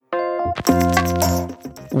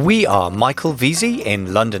We are Michael Veazey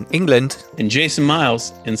in London, England. And Jason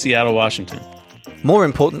Miles in Seattle, Washington. More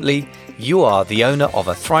importantly, you are the owner of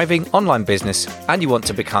a thriving online business and you want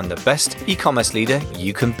to become the best e-commerce leader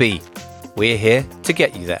you can be. We're here to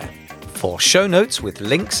get you there. For show notes with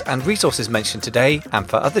links and resources mentioned today, and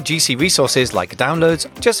for other GC resources like downloads,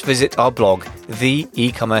 just visit our blog,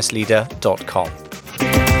 theecommerceleader.com.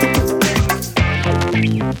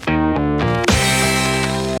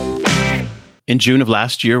 In June of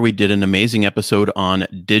last year, we did an amazing episode on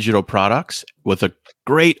digital products with a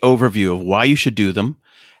great overview of why you should do them,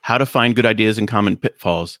 how to find good ideas and common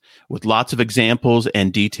pitfalls, with lots of examples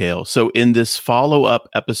and details. So in this follow-up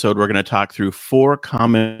episode, we're going to talk through 4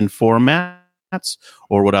 common formats,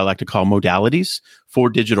 or what I like to call modalities, for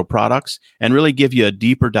digital products, and really give you a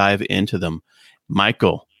deeper dive into them.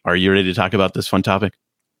 Michael, are you ready to talk about this fun topic?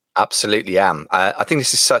 Absolutely am. I think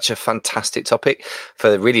this is such a fantastic topic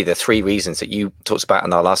for really the 3 reasons that you talked about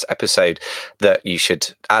in our last episode that you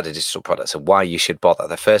should add a digital product and why you should bother.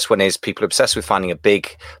 The first one is people are obsessed with finding a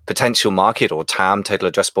big potential market, or TAM,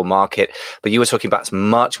 total addressable market. But you were talking about it's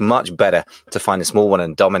much, much better to find a small one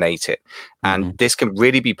and dominate it. And this can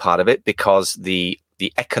really be part of it because the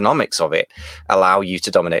economics of it allow you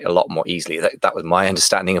to dominate a lot more easily. That was my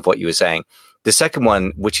understanding of what you were saying. The second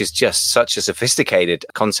one, which is just such a sophisticated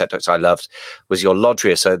concept, which I loved, was your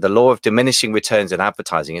LODRIA. So the law of diminishing returns in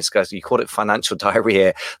advertising. It's because you call it financial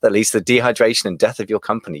diarrhea, that leads to the dehydration and death of your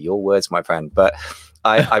company. Your words, my friend. But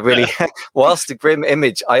I really, whilst the grim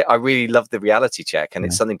image, I really love the reality check, and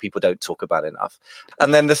it's something people don't talk about enough.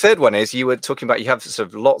 And then the third one is you were talking about, you have sort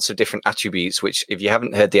of lots of different attributes, which if you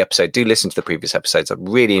haven't heard the episode, do listen to the previous episodes. A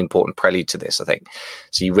really important prelude to this, I think.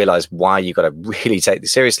 So you realize why you got to really take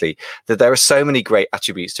this seriously, that there are so many great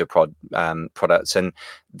attributes to products, and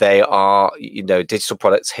they are, digital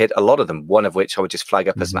products hit a lot of them. One of which I would just flag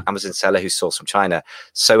up as an Amazon seller who sourced from China.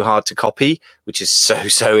 So hard to copy, which is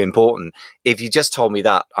so important. If you just told me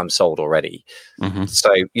that, I'm sold already.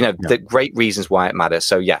 So, the great reasons why it matters.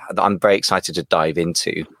 So yeah, I'm very excited to dive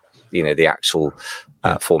into, the actual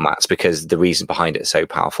formats, because the reason behind it is so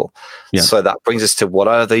powerful. So that brings us to, what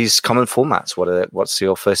are these common formats? What's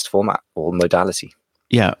your first format or modality?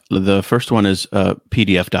 Yeah, the first one is a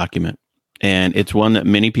PDF document. And it's one that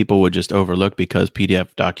many people would just overlook because PDF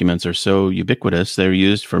documents are so ubiquitous. They're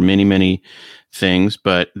used for many, many things,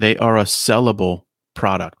 but they are a sellable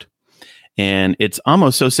product. And it's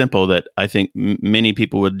almost so simple that I think many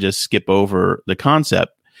people would just skip over the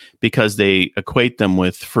concept because they equate them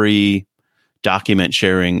with free document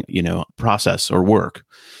sharing, process or work.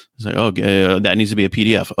 It's like, that needs to be a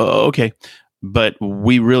PDF. Oh, okay. But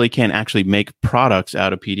we really can actually make products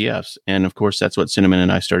out of PDFs. And of course, that's what Cinnamon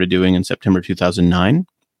and I started doing in September 2009.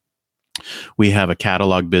 We have a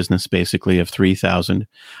catalog business basically of 3,000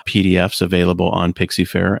 PDFs available on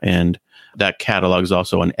Pixie-Fair. And that catalog is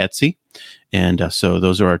also on Etsy. And so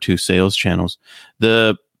those are our 2 sales channels.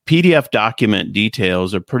 The PDF document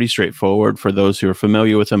details are pretty straightforward for those who are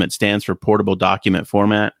familiar with them. It stands for Portable Document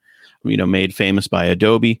Format, made famous by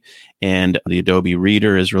Adobe, and the Adobe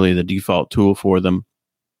Reader is really the default tool for them.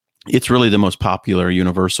 It's really the most popular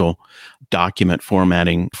universal document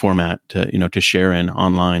format to share in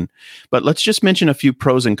online. But let's just mention a few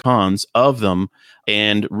pros and cons of them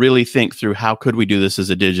and really think through, how could we do this as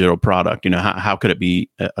a digital product? How could it be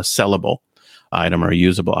a sellable item or a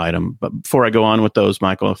usable item? But before I go on with those,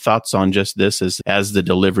 Michael, thoughts on just this as the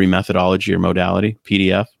delivery methodology or modality,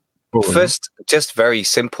 PDF? First, just very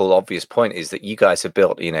simple, obvious point is that you guys have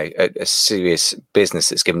built, a serious business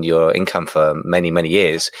that's given you your income for many, many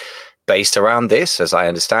years based around this, as I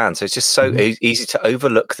understand. So it's just so easy to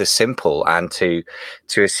overlook the simple and to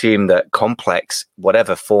assume that complex,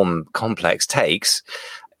 whatever form complex takes,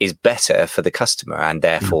 is better for the customer, and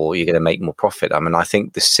therefore you're going to make more profit. I mean, I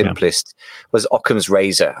think the simplest was Occam's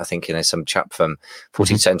razor. I think, some chap from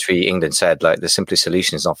 14th century England said, like, the simplest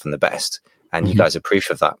solution is often the best. And you guys are proof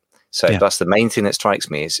of that. So that's the main thing that strikes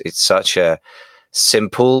me, is it's such a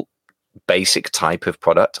simple, basic type of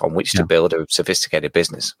product on which to build a sophisticated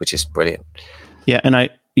business, which is brilliant. Yeah. And I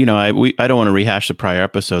don't want to rehash the prior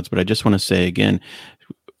episodes, but I just want to say again,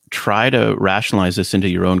 try to rationalize this into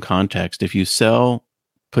your own context. If you sell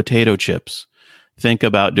potato chips, think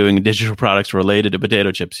about doing digital products related to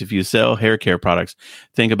potato chips. If you sell hair care products,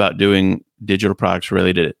 think about doing digital products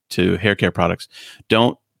related to hair care products.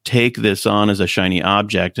 Don't take this on as a shiny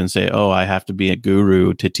object and say, I have to be a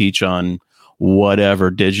guru to teach on whatever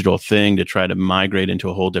digital thing to try to migrate into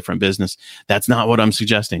a whole different business. That's not what I'm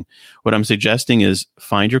suggesting. What I'm suggesting is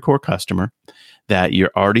find your core customer that you're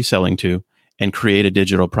already selling to and create a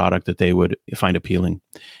digital product that they would find appealing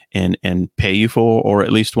and pay you for, or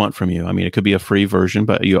at least want from you. I mean, it could be a free version,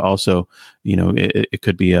 but you also, it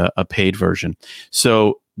could be a paid version.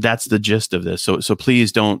 So that's the gist of this. So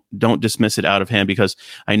please don't dismiss it out of hand, because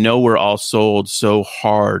I know we're all sold so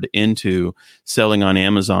hard into selling on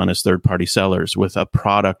Amazon as third-party sellers with a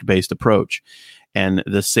product-based approach. And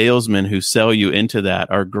the salesmen who sell you into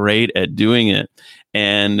that are great at doing it.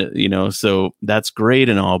 And, so that's great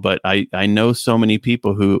and all, but I know so many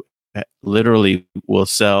people who literally will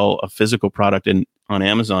sell a physical product on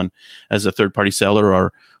Amazon as a third-party seller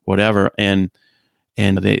or whatever. And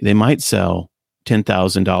they might sell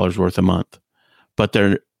 $10,000 worth a month, but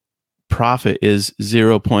their profit is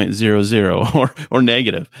 0.00 or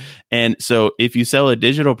negative. And so if you sell a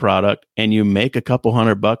digital product and you make a couple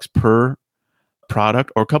 $100 per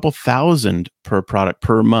product or a couple thousand per product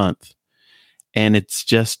per month, and it's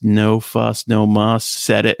just no fuss, no muss,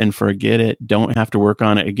 set it and forget it. Don't have to work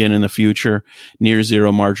on it again in the future. Near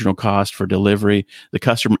zero marginal cost for delivery. The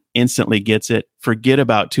customer instantly gets it. Forget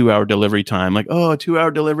about 2-hour delivery time. Like,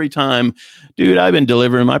 2-hour delivery time. Dude, I've been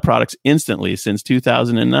delivering my products instantly since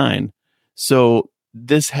 2009. So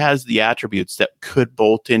this has the attributes that could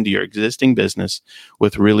bolt into your existing business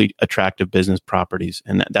with really attractive business properties.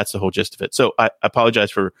 And that's the whole gist of it. So I apologize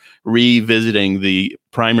for revisiting the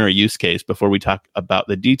primary use case before we talk about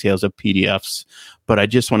the details of PDFs. But I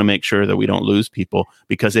just want to make sure that we don't lose people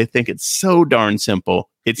because they think it's so darn simple.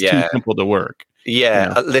 It's too simple to work.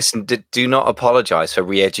 Yeah, listen, do not apologize for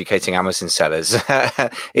re-educating Amazon sellers.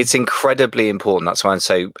 It's incredibly important. That's why I'm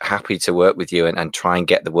so happy to work with you and try and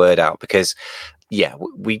get the word out, because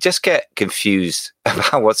we just get confused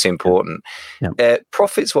about what's important.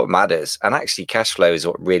 Profit's what matters, and actually cash flow is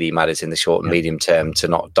what really matters in the short and medium term to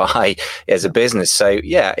not die as a business. So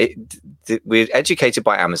we're educated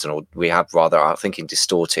by Amazon, or we have rather our thinking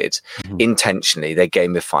distorted intentionally. They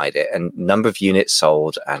gamified it, and number of units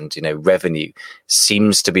sold and revenue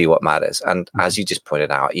seems to be what matters. And as you just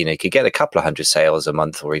pointed out, you could get a couple of hundred sales a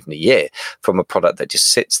month or even a year from a product that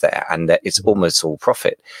just sits there and that it's almost all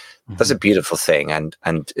profit. That's a beautiful thing, and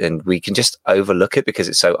we can just overlook it because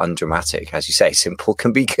it's so undramatic. As you say, simple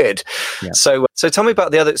can be good. So tell me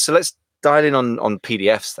about the other. So let's dial in on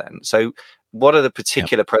PDFs then. So what are the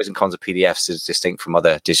particular pros and cons of PDFs as distinct from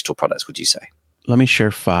other digital products, would you say? Let me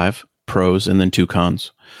share 5 pros and then 2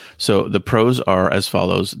 cons. So the pros are as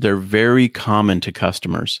follows. They're very common to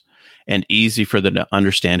customers and easy for them to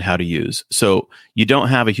understand how to use. So you don't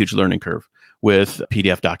have a huge learning curve with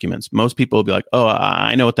PDF documents. Most people will be like,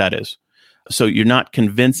 I know what that is. So you're not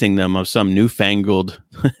convincing them of some newfangled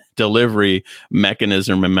delivery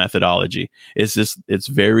mechanism and methodology. It's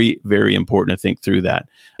very, very important to think through that.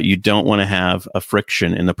 You don't want to have a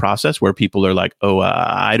friction in the process where people are like,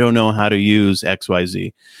 I don't know how to use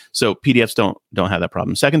XYZ. So PDFs don't have that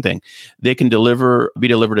problem. Second thing, they can be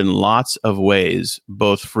delivered in lots of ways,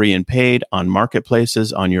 both free and paid, on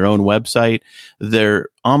marketplaces, on your own website. They're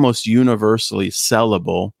almost universally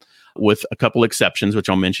sellable, with a couple exceptions, which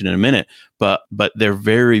I'll mention in a minute, but they're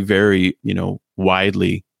very, very,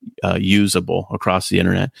 widely usable across the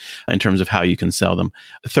internet in terms of how you can sell them.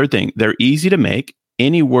 The third thing, they're easy to make.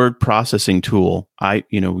 Any word processing tool, I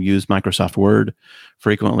use Microsoft Word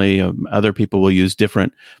frequently. Other people will use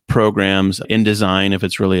different programs. InDesign, if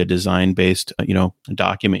it's really a design-based,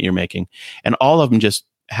 document you're making, and all of them just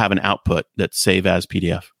have an output that's save as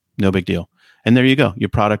PDF. No big deal. And there you go. Your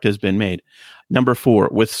product has been made. Number 4,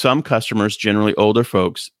 with some customers, generally older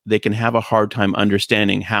folks, they can have a hard time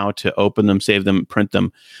understanding how to open them, save them, print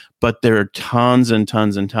them. But there are tons and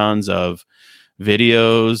tons and tons of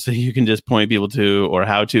videos that you can just point people to, or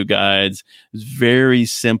how-to guides. It's very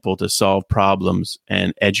simple to solve problems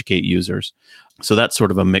and educate users. So that's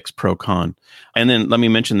sort of a mixed pro-con. And then let me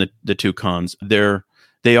mention the 2 cons.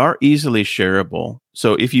 They are easily shareable.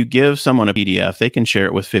 So if you give someone a PDF, they can share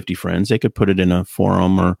it with 50 friends. They could put it in a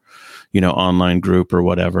forum or, online group or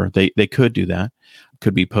whatever. They could do that.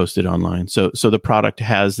 Could be posted online. So the product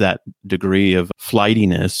has that degree of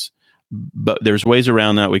flightiness, but there's ways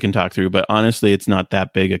around that we can talk through. But honestly, it's not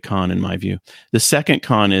that big a con in my view. The second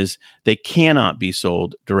con is they cannot be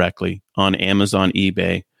sold directly on Amazon,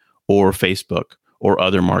 eBay, or Facebook, or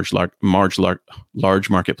other large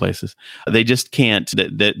marketplaces. They just can't.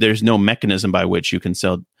 There's no mechanism by which you can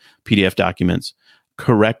sell PDF documents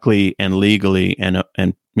correctly and legally and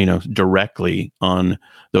directly on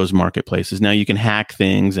those marketplaces. Now you can hack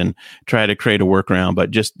things and try to create a workaround,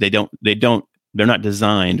 but just they're not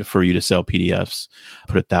designed for you to sell PDFs,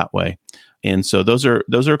 put it that way. And so those are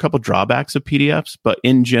a couple drawbacks of PDFs, but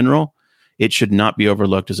in general, it should not be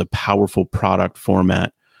overlooked as a powerful product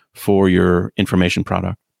format for your information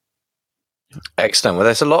product. Excellent. Well,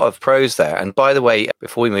 there's a lot of pros there. And by the way,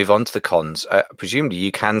 before we move on to the cons, presumably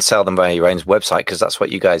you can sell them via your own website because that's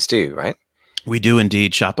what you guys do, right? We do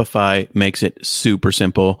indeed. Shopify makes it super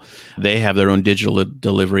simple. They have their own digital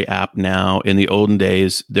delivery app now. In the olden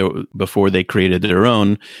days, before they created their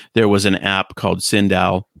own, there was an app called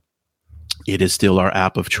Sindal. It is still our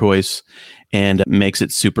app of choice and makes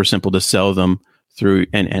it super simple to sell them through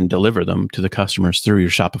and deliver them to the customers through your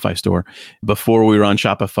Shopify store. Before we were on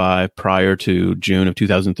Shopify, prior to June of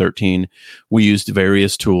 2013, we used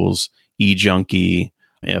various tools, eJunkie,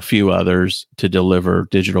 a few others to deliver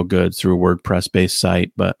digital goods through a WordPress-based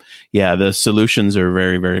site. But yeah, the solutions are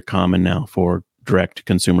very, very common now for direct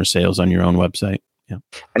consumer sales on your own website. Yeah.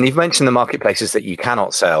 And you've mentioned the marketplaces that you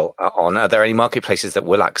cannot sell on. Are there any marketplaces that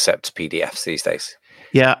will accept PDFs these days?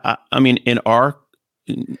 Yeah, I mean, in our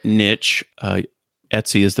niche,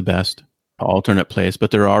 Etsy is the best alternate place,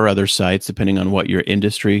 but there are other sites depending on what your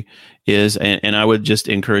industry is. And I would just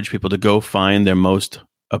encourage people to go find their most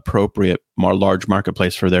appropriate, more large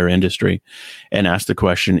marketplace for their industry and ask the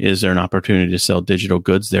question, is there an opportunity to sell digital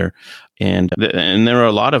goods there? And there are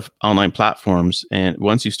a lot of online platforms. And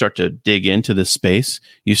once you start to dig into this space,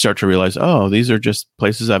 you start to realize, oh, these are just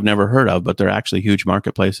places I've never heard of, but they're actually huge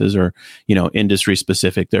marketplaces or, industry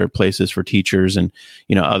specific. There are places for teachers and,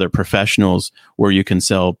 other professionals where you can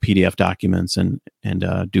sell PDF documents and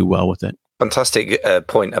do well with it. Fantastic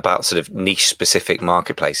point about sort of niche specific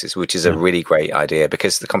marketplaces, which is a really great idea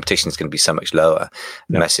because the competition is going to be so much lower.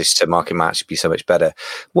 The message to market match would be so much better.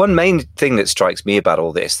 One main thing that strikes me about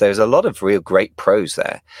all this, there's a lot of real great pros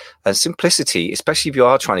there, and simplicity, especially if you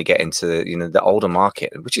are trying to get into the older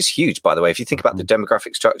market, which is huge, by the way. If you think about the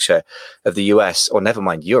demographic structure of the US, or never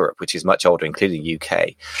mind Europe, which is much older, including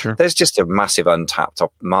UK, there's just a massive untapped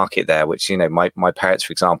market there, which, my parents,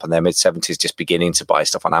 for example, in their mid-70s, just beginning to buy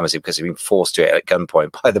stuff on Amazon because they've been forced to it at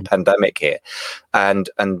gunpoint by the pandemic here, and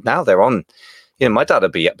now they're on. My dad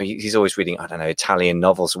would he's always reading, I don't know, Italian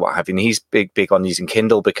novels or what have you. And he's big on using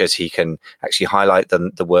Kindle because he can actually highlight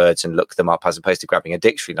the words and look them up as opposed to grabbing a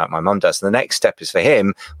dictionary like my mum does. And the next step is for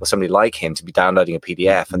him or somebody like him to be downloading a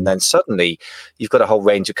PDF. And then suddenly you've got a whole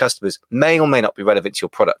range of customers, may or may not be relevant to your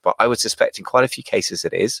product, but I would suspect in quite a few cases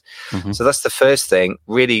it is. So that's the first thing,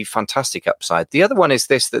 really fantastic upside. The other one is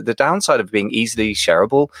this, that the downside of being easily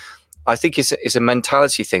shareable, I think is a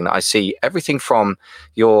mentality thing that I see. Everything from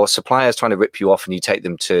your suppliers trying to rip you off and you take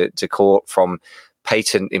them to court, from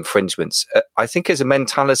patent infringements. I think as a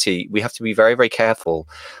mentality, we have to be very, very careful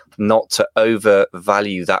not to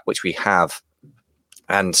overvalue that which we have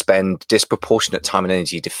and spend disproportionate time and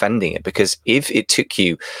energy defending it. Because if it took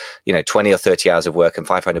you, 20 or 30 hours of work and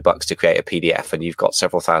 $500 to create a PDF and you've got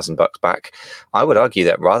several $1,000s back, I would argue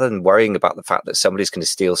that rather than worrying about the fact that somebody's going to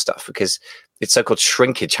steal stuff, because it's so-called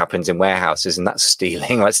shrinkage happens in warehouses and that's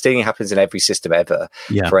stealing, right? Stealing happens in every system ever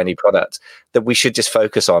for any product, that we should just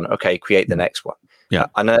focus on, okay, create the next one. Yeah.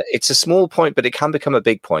 And it's a small point, but it can become a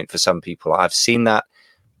big point for some people. I've seen that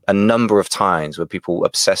a number of times where people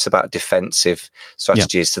obsess about defensive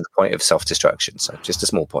strategies to the point of self-destruction. So just a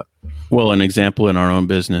small point. Well, an example in our own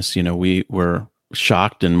business, we were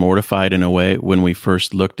shocked and mortified in a way when we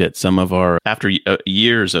first looked at some of our, after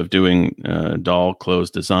years of doing doll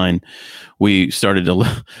clothes design, we started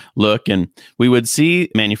to look and we would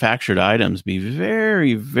see manufactured items be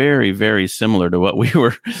very, very, very similar to what we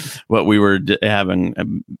were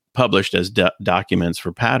having published as documents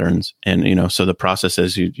for patterns. And, so the process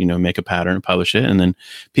is you make a pattern and publish it. And then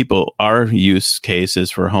our use case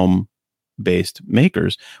is for home-based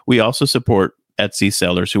makers. We also support Etsy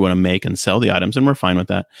sellers who want to make and sell the items, and we're fine with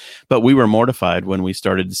that. But we were mortified when we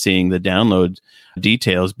started seeing the download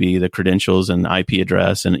details be the credentials and IP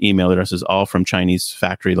address and email addresses all from Chinese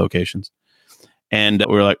factory locations. And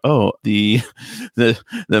we're like, oh, the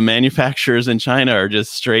manufacturers in China are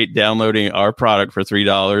just straight downloading our product for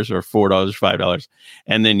 $3 or $4 or $5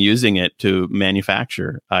 and then using it to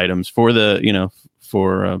manufacture items for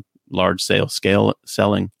for large scale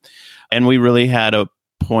selling. And we really had a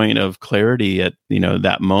point of clarity at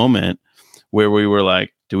that moment where we were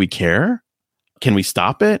like, do we care? Can we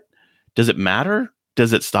stop it? Does it matter?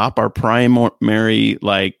 Does it stop our primary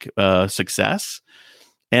success?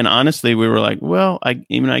 And honestly, we were like, well, I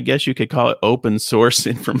guess you could call it open source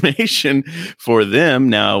information for them.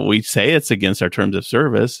 Now we say it's against our terms of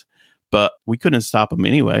service, but we couldn't stop them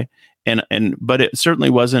anyway. But it certainly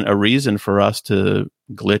wasn't a reason for us to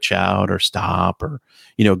glitch out or stop or,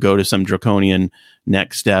 go to some draconian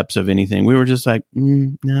next steps of anything. We were just like,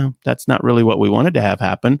 no, that's not really what we wanted to have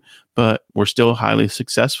happen, but we're still highly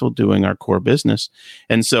successful doing our core business.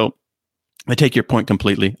 And so I take your point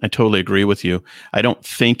completely. I totally agree with you. I don't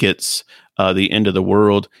think it's the end of the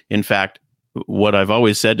world. In fact, what I've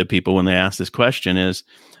always said to people when they ask this question is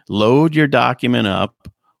load your document up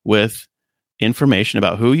with information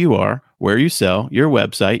about who you are, where you sell, your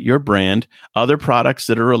website, your brand, other products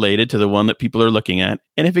that are related to the one that people are looking at.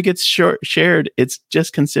 And if it gets shared, it's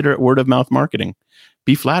just consider it word of mouth marketing.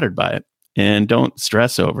 Be flattered by it and don't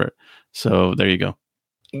stress over it. So there you go.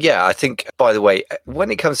 Yeah, I think, by the way, when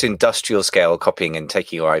it comes to industrial scale copying and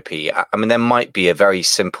taking your IP, I mean, there might be a very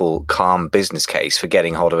simple, calm business case for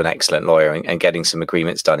getting hold of an excellent lawyer and getting some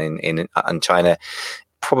agreements done in China.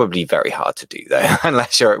 Probably very hard to do, though,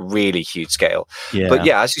 unless you're at really huge scale. Yeah. But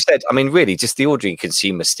yeah, as you said, I mean, really, just the ordinary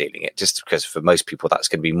consumer stealing it, just because for most people that's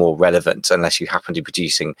going to be more relevant, unless you happen to be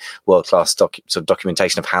producing world-class sort of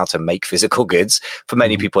documentation of how to make physical goods. For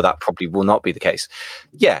many people, that probably will not be the case.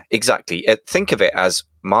 Yeah, exactly. Think of it as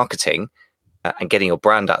marketing and getting your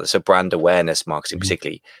brand out there. So brand awareness marketing,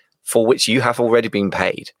 particularly, for which you have already been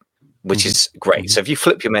paid, which is great. So if you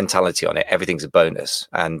flip your mentality on it, everything's a bonus.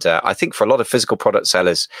 And I think for a lot of physical product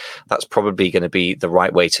sellers, that's probably going to be the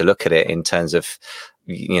right way to look at it in terms of,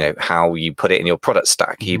 you know, how you put it in your product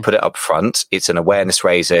stack. You put it up front. It's an awareness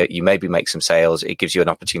raiser. You maybe make some sales. It gives you an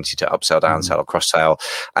opportunity to upsell, downsell, or cross sell.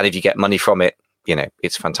 And if you get money from it, you know,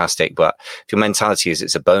 it's fantastic. But if your mentality is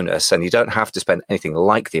it's a bonus and you don't have to spend anything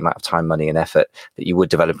like the amount of time, money, and effort that you would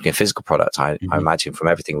developing a physical product, I imagine from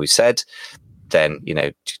everything we've said, then, you know,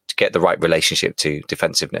 to get the right relationship to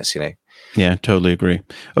defensiveness, you know. Yeah, totally agree.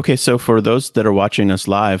 Okay, so for those that are watching us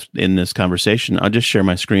live in this conversation, I'll just share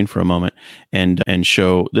my screen for a moment and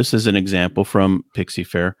show, this is an example from Pixie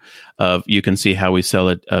Fair of, you can see how we sell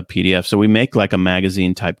a PDF. So we make like a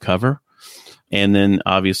magazine type cover, and then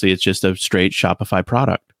obviously it's just a straight Shopify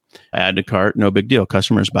product. Add to cart, no big deal.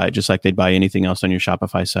 Customers buy it just like they'd buy anything else on your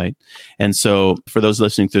Shopify site. And so for those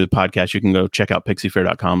listening through the podcast, you can go check out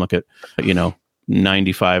pixiefair.com, look at, you know,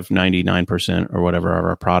 95, 99% or whatever of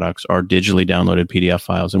our products are digitally downloaded PDF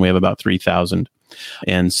files. And we have about 3,000.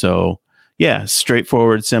 And so, yeah,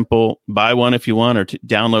 straightforward, simple. Buy one if you want, or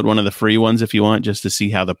download one of the free ones if you want, just to see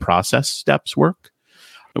how the process steps work.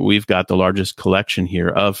 We've got the largest collection here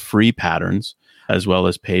of free patterns as well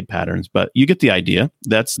as paid patterns, but you get the idea.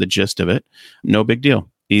 That's the gist of it. No big deal.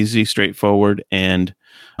 Easy, straightforward, and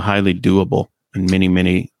highly doable in many,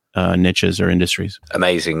 many niches or industries.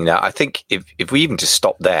 Amazing. Now, I think if we even just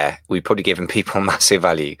stop there, we've probably given people massive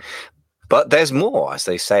value. But there's more, as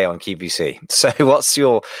they say on QVC. So what's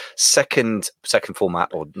your second format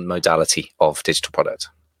or modality of digital product?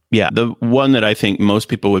 Yeah, the one that I think most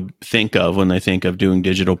people would think of when they think of doing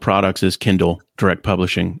digital products is Kindle direct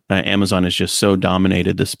publishing. Amazon has just so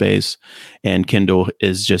dominated the space, and Kindle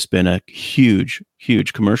has just been a huge,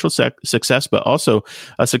 huge commercial success, but also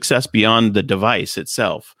a success beyond the device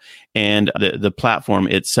itself. And the platform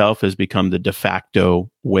itself has become the de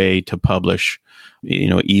facto way to publish, you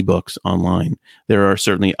know, ebooks online. There are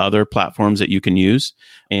certainly other platforms that you can use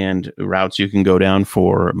and routes you can go down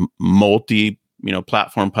for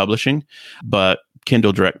platform publishing, but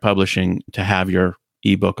Kindle direct publishing, to have your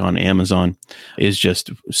ebook on Amazon, is just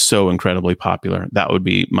so incredibly popular. That would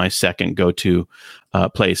be my second go-to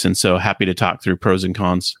place. And so happy to talk through pros and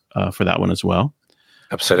cons for that one as well.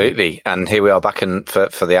 Absolutely. And here we are back in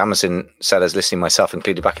for the Amazon sellers listening, myself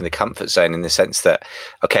included, back in the comfort zone, in the sense that,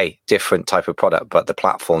 okay, different type of product, but the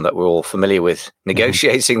platform that we're all familiar with,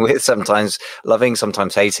 negotiating with, sometimes loving,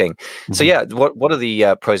 sometimes hating. So yeah, what are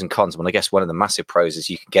the pros and cons? Well, I guess one of the massive pros is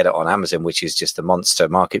you can get it on Amazon, which is just a monster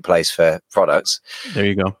marketplace for products. There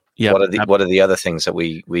you go. Yeah. What are the other things that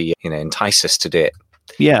we entice us to do it?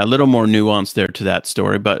 Yeah, a little more nuance there to that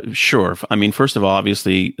story, but sure. I mean, first of all,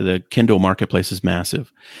 obviously, the Kindle marketplace is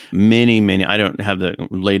massive. Many, I don't have the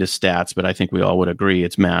latest stats, but I think we all would agree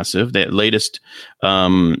it's massive. The latest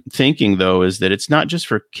thinking, though, is that it's not just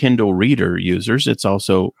for Kindle reader users. It's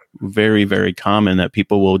also very, very common that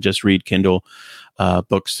people will just read Kindle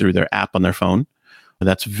books through their app on their phone.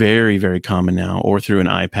 That's very, very common now, or through an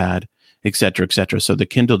iPad, et cetera, et cetera. So the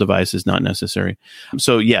Kindle device is not necessary.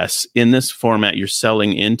 So yes, in this format, you're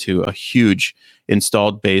selling into a huge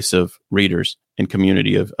installed base of readers and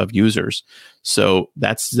community of users. So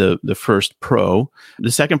that's the first pro.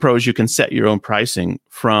 The second pro is you can set your own pricing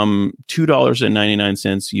from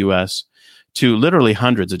 $2.99 US to literally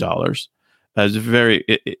hundreds of dollars. As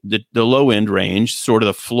the low end range, sort of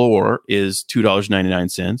the floor, is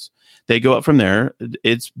 $2.99. They go up from there.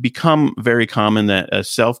 It's become very common that a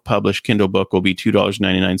self-published Kindle book will be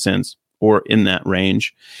 $2.99 or in that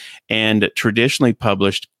range. And traditionally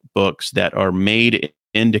published books that are made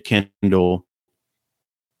into Kindle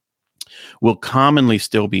will commonly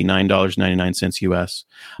still be $9.99 US.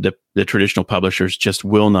 The traditional publishers just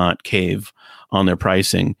will not cave on their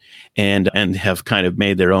pricing and have kind of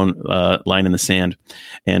made their own line in the sand.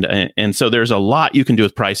 And so there's a lot you can do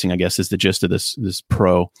with pricing, I guess, is the gist of this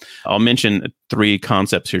pro. I'll mention 3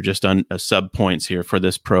 concepts here, just on sub points here for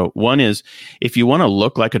this pro. One is, if you want to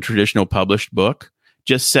look like a traditional published book,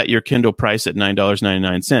 just set your Kindle price at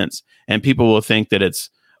 $9.99, and people will think that it's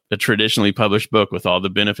a traditionally published book with all the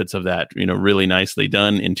benefits of that, really nicely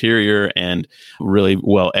done interior and really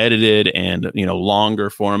well edited and, longer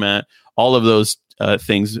format. All of those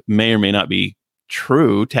things may or may not be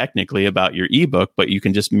true technically about your ebook, but you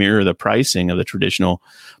can just mirror the pricing of the traditional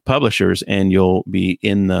publishers and you'll be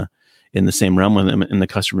in the same realm with them in the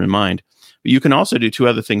customer in mind. But you can also do 2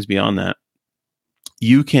 other things beyond that.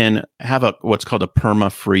 You can have what's called a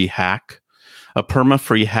perma-free hack. A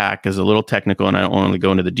perma-free hack is a little technical, and I don't want to go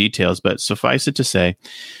into the details, but suffice it to say,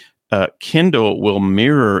 Kindle will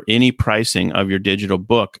mirror any pricing of your digital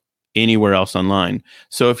book anywhere else online.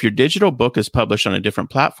 So if your digital book is published on a different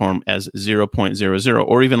platform as 0.00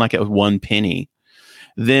 or even like at 1 penny,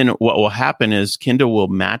 then what will happen is Kindle will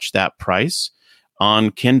match that price on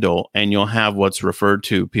Kindle, and you'll have what's referred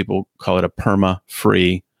to, people call it a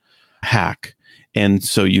perma-free hack. And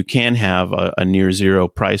so you can have a near zero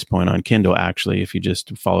price point on Kindle, actually, if you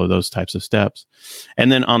just follow those types of steps.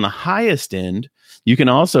 And then on the highest end, you can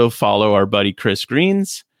also follow our buddy Chris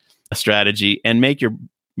Green's strategy and make your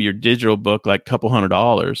digital book like a couple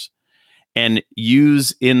 $100 and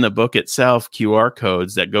use in the book itself QR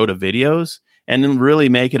codes that go to videos, and then really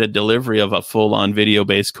make it a delivery of a full-on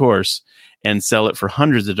video-based course and sell it for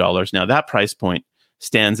hundreds of dollars. Now, that price point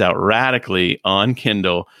stands out radically on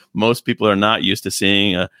Kindle. Most people are not used to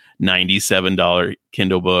seeing a $97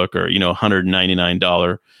 Kindle book or,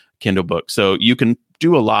 $199 Kindle book. So you can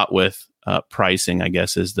do a lot with pricing, I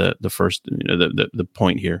guess, is the first, the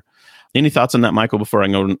point here. Any thoughts on that, Michael, before I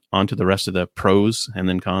go on to the rest of the pros and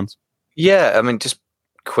then cons? Yeah, I mean, just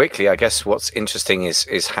quickly, I guess what's interesting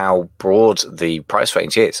is how broad the price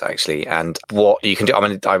range is, actually, and what you can do. I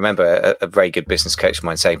mean, I remember a very good business coach of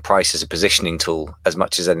mine saying price is a positioning tool as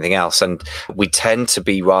much as anything else. And we tend to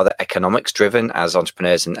be rather economics driven as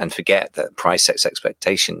entrepreneurs and forget that price sets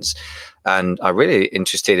expectations. And I'm really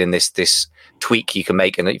interested in this tweak you can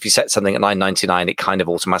make. And if you set something at $9.99, it kind of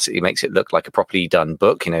automatically makes it look like a properly done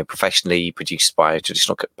book, professionally produced by a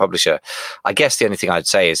traditional publisher. I guess the only thing I'd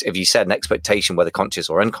say is if you set an expectation, whether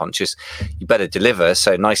conscious or unconscious, you better deliver.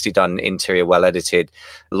 So nicely done interior, well edited,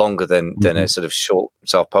 longer than a sort of short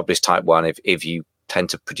self-published type one. If you tend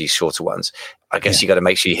to produce shorter ones, I guess you got to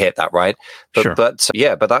make sure you hit that, right? But, sure.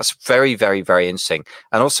 but that's very, very, very interesting.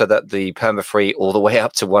 And also that the perma-free all the way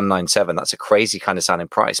up to $197, that's a crazy kind of sounding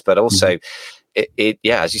price. But also it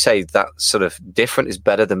as you say, that sort of different is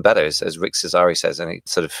better than better, as Rick Cesari says, and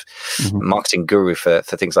it's sort of marketing guru for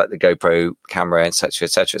things like the GoPro camera, et cetera,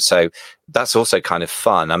 et cetera. So that's also kind of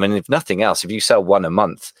fun. I mean, if nothing else, if you sell 1 a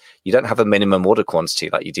month, you don't have a minimum order quantity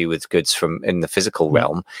like you do with goods from in the physical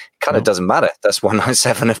realm. It kind of doesn't matter. That's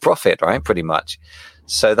 $197 of profit, right? Pretty much.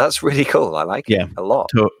 So that's really cool. I like it a lot.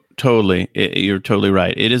 Totally. You're totally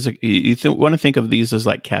right. It is. You want to think of these as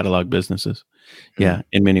like catalog businesses. Yeah,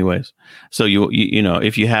 in many ways. So you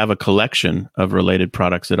if you have a collection of related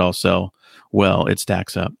products that all sell well, it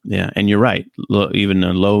stacks up. Yeah, and you're right. Even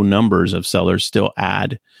the low numbers of sellers still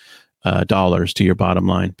add dollars to your bottom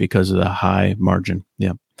line because of the high margin.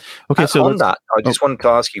 Yeah. Okay. So on that, I just wanted to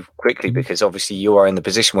ask you quickly, because obviously you are in the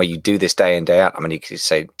position where you do this day in, day out. I mean, you could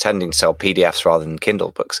say tending to sell PDFs rather than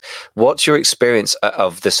Kindle books. What's your experience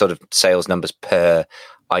of the sort of sales numbers per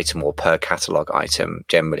item or per catalog item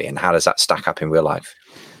generally, and how does that stack up in real life?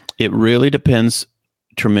 It really depends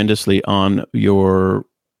tremendously on your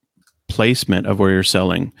placement of where you're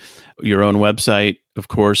selling. Your own website, of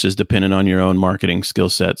course, is dependent on your own marketing skill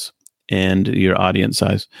sets and your audience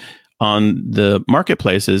size. On the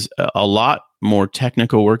marketplaces, a lot more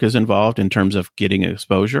technical work is involved in terms of getting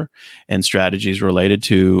exposure and strategies related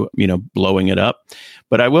to, blowing it up.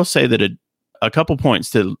 But I will say that a couple points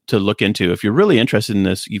to look into. If you're really interested in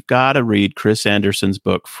this, you've got to read Chris Anderson's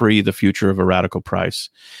book, Free: The Future of a Radical Price.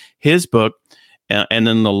 His book, and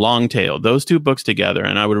then The Long Tail, those 2 books together,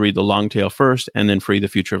 and I would read The Long Tail first and then Free: The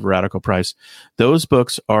Future of a Radical Price. Those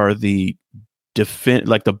books are the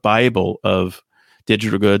the Bible of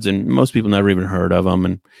digital goods, and most people never even heard of them.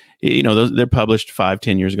 And they're published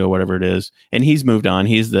 5-10 years ago, whatever it is. And he's moved on.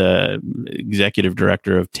 He's the executive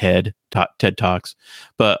director of TED Talks,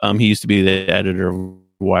 but he used to be the editor of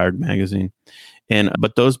Wired magazine.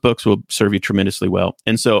 But those books will serve you tremendously well.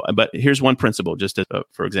 And so, but here's one principle, just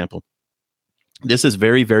for example. This is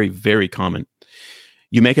very, very, very common.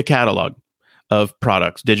 you make a catalog of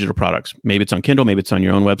products, digital products. Maybe it's on Kindle, maybe it's on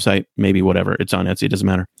your own website, maybe whatever. It's on Etsy, it doesn't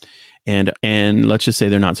matter. And let's just say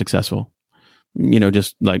they're not successful.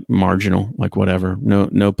 Just like marginal, like whatever.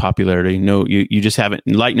 No popularity. No, you just haven't.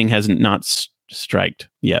 Lightning hasn't not striked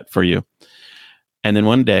yet for you. And then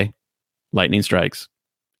one day, lightning strikes,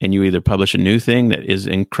 and you either publish a new thing that is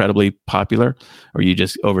incredibly popular, or you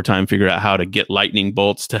just over time figure out how to get lightning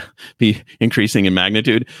bolts to be increasing in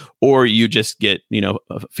magnitude, or you just get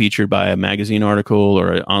featured by a magazine article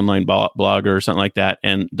or an online blogger or something like that,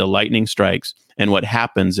 and the lightning strikes. And what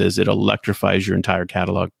happens is it electrifies your entire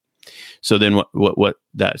catalog. So then what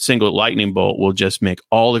that single lightning bolt will just make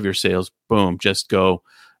all of your sales, boom, just go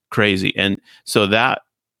crazy. And so that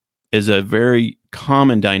is a very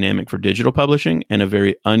common dynamic for digital publishing, and a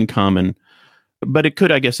very uncommon, but it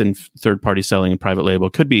could, I guess, in third-party selling and private label,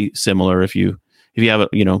 could be similar if you have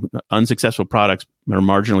unsuccessful products that are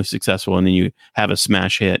marginally successful, and then you have a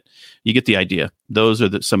smash hit. You get the idea. Those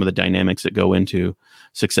are some of the dynamics that go into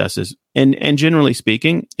successes. And generally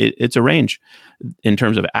speaking, it's a range in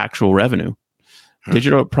terms of actual revenue.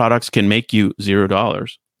 Digital products can make you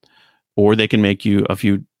 $0, or they can make you a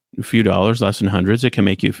few dollars, less than hundreds. It can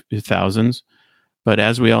make you thousands. But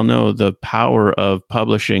as we all know, the power of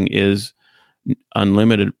publishing is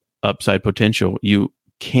unlimited upside potential. You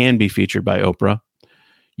can be featured by Oprah.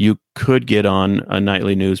 You could get on a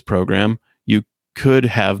nightly news program. You could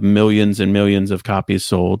have millions and millions of copies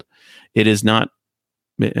sold. It is not,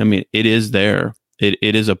 it is there.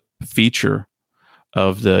 It is a feature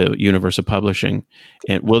of the universe of publishing.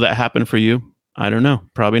 And will that happen for you? I don't know.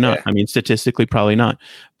 Probably not. Yeah. Statistically, probably not.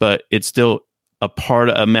 But it's still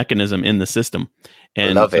a mechanism in the system.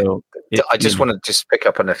 And I love it. I just want to just pick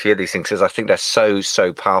up on a few of these things because I think they're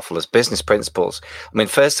so powerful as business principles.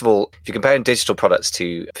 First of all, if you're comparing digital products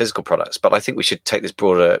to physical products, but I think we should take this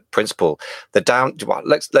broader principle.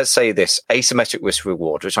 Let's say this asymmetric risk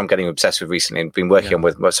reward, which I'm getting obsessed with recently and been working on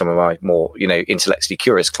with some of my more intellectually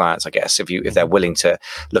curious clients, I guess, if they're willing to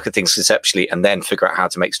look at things conceptually and then figure out how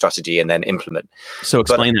to make strategy and then implement. So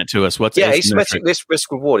explain that to us. What's asymmetric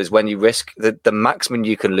risk reward is when you risk the maximum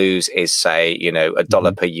you can lose is, say,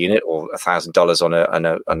 $1 per unit or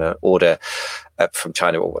 $1,000 on an order from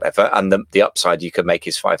China or whatever, and the upside you could make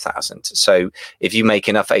is 5,000. So if you make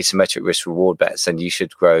enough asymmetric risk reward bets, then you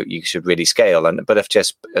should grow. You should really scale. But if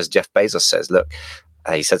as Jeff Bezos says, look,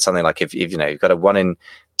 he said something like if you've got a 1 in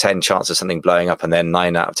 10 chance of something blowing up and then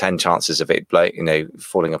 9 out of 10 chances of it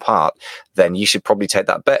falling apart, then you should probably take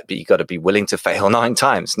that bet, but you got to be willing to fail 9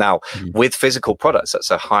 times. Now, with physical products, that's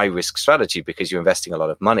a high risk strategy because you're investing a lot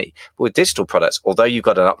of money. But with digital products, although you've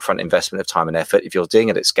got an upfront investment of time and effort, if you're doing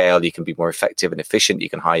it at scale, you can be more effective and efficient. You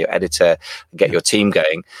can hire your editor and get your team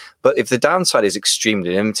going. But if the downside is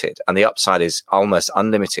extremely limited and the upside is almost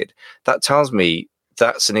unlimited, that tells me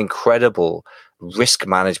that's an incredible risk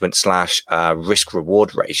management / risk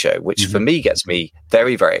reward ratio, which for me gets me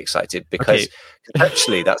very, very excited because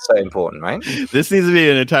conceptually that's so important, right? This needs to be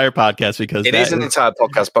an entire podcast because it is an entire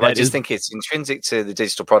podcast, but I just think it's intrinsic to the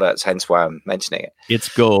digital products, hence why I'm mentioning it. It's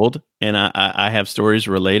gold, and I have stories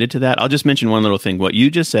related to that. I'll just mention one little thing. What you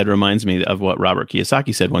just said reminds me of what Robert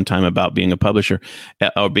Kiyosaki said one time about being a publisher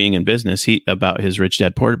or being in business. About his Rich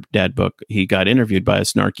Dad Poor Dad book, he got interviewed by a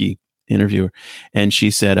snarky interviewer, and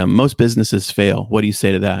she said, most businesses fail. What do you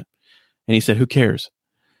say to that? And he said, who cares?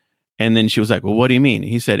 And then she was like, well, what do you mean?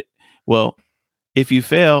 He said, well, if you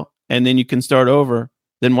fail and then you can start over,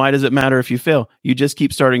 then why does it matter if you fail? You just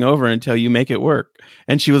keep starting over until you make it work.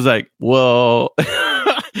 And she was like, well,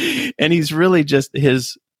 and he's really just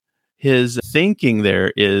his thinking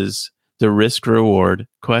there is the risk reward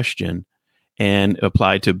question and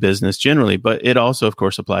applied to business generally, but it also, of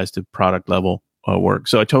course, applies to product level work.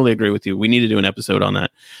 So I totally agree with you. We need to do an episode on that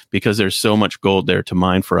because there's so much gold there to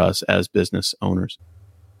mine for us as business owners.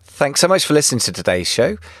 Thanks so much for listening to today's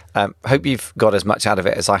show. Hope you've got as much out of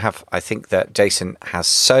it as I have. I think that Jason has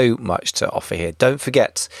so much to offer here. Don't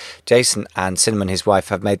forget, Jason and Cinnamon, his wife,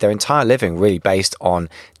 have made their entire living really based on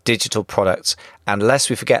digital products. And lest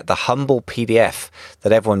we forget the humble PDF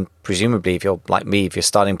that everyone, presumably, if you're like me, if your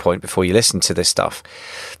starting point before you listen to this stuff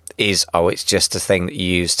is, it's just a thing that you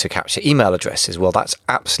use to capture email addresses. Well, that's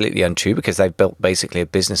absolutely untrue because they've built basically a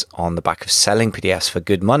business on the back of selling PDFs for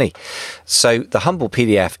good money. So the humble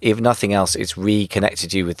PDF, if nothing else, it's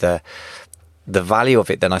reconnected you with the value of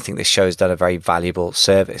it. Then I think this show's done a very valuable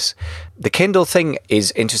service. The Kindle thing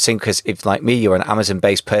is interesting because if, like me, you're an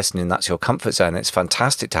Amazon-based person and that's your comfort zone, it's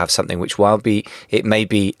fantastic to have something which, while it may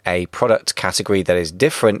be a product category that is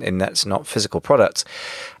different in that's not physical products,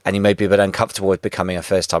 and you may be a bit uncomfortable with becoming a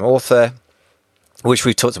first-time author, which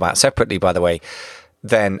we've talked about separately, by the way.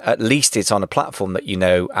 then at least it's on a platform that you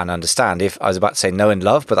know and understand. If I was about to say know and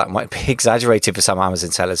love, but that might be exaggerated for some Amazon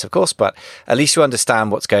sellers, of course, but at least you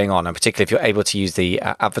understand what's going on. And particularly if you're able to use the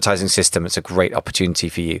advertising system, it's a great opportunity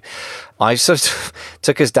for you. I sort of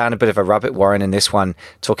took us down a bit of a rabbit warren in this one,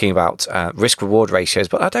 talking about risk reward ratios,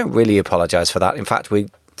 but I don't really apologize for that. In fact,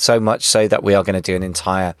 so much so that we are going to do an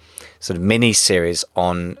entire sort of mini series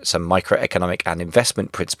on some microeconomic and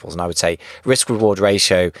investment principles. And I would say risk reward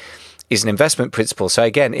ratio is an investment principle. So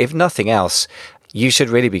again, if nothing else, you should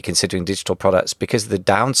really be considering digital products because the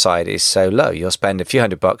downside is so low. You'll spend a few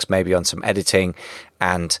 $100 maybe on some editing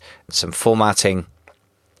and some formatting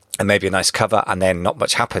and maybe a nice cover, and then not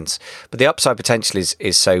much happens. But the upside potential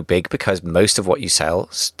is so big because most of what you sell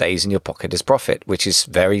stays in your pocket as profit, which is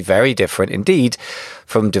very, very different indeed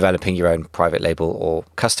from developing your own private label or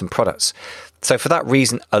custom products. So for that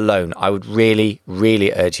reason alone, I would really,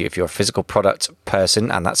 really urge you, if you're a physical product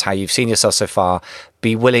person and that's how you've seen yourself so far,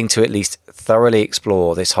 be willing to at least thoroughly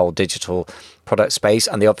explore this whole digital product space,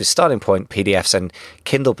 and the obvious starting point, PDFs and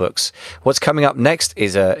Kindle books. What's coming up next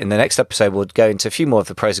is in the next episode, we'll go into a few more of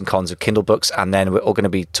the pros and cons of Kindle books, and then we're all going to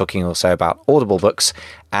be talking also about Audible books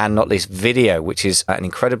and not least video, which is an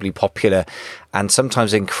incredibly popular and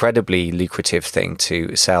sometimes incredibly lucrative thing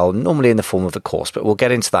to sell, normally in the form of a course, but we'll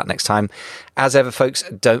get into that next time. As ever, folks,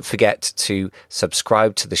 don't forget to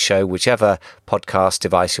subscribe to the show, whichever podcast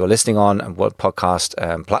device you're listening on, and what podcast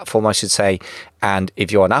platform, I should say. And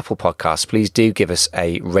if you're on Apple Podcasts, please do give us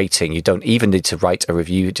a rating. You don't even need to write a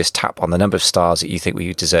review. Just tap on the number of stars that you think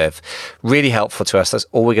we deserve. Really helpful to us. That's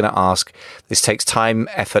all we're going to ask. This takes time,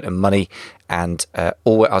 effort, and money. And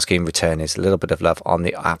all we're asking in return is a little bit of love on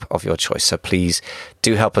the app of your choice. So please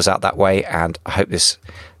do help us out that way. And I hope this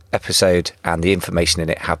episode and the information in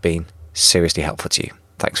it have been seriously helpful to you.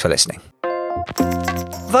 Thanks for listening.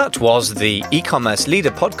 That was the E-commerce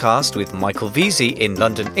Leader podcast with Michael Veazey in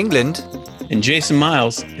London, England, and Jason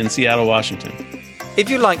Miles in Seattle, Washington. If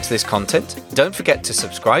you liked this content, don't forget to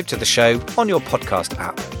subscribe to the show on your podcast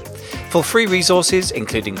app. For free resources,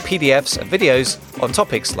 including PDFs and videos on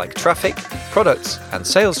topics like traffic, products, and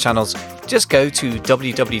sales channels, just go to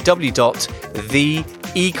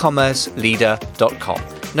www.theecommerceleader.com.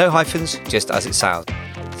 No hyphens, just as it sounds.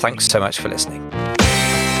 Thanks so much for listening.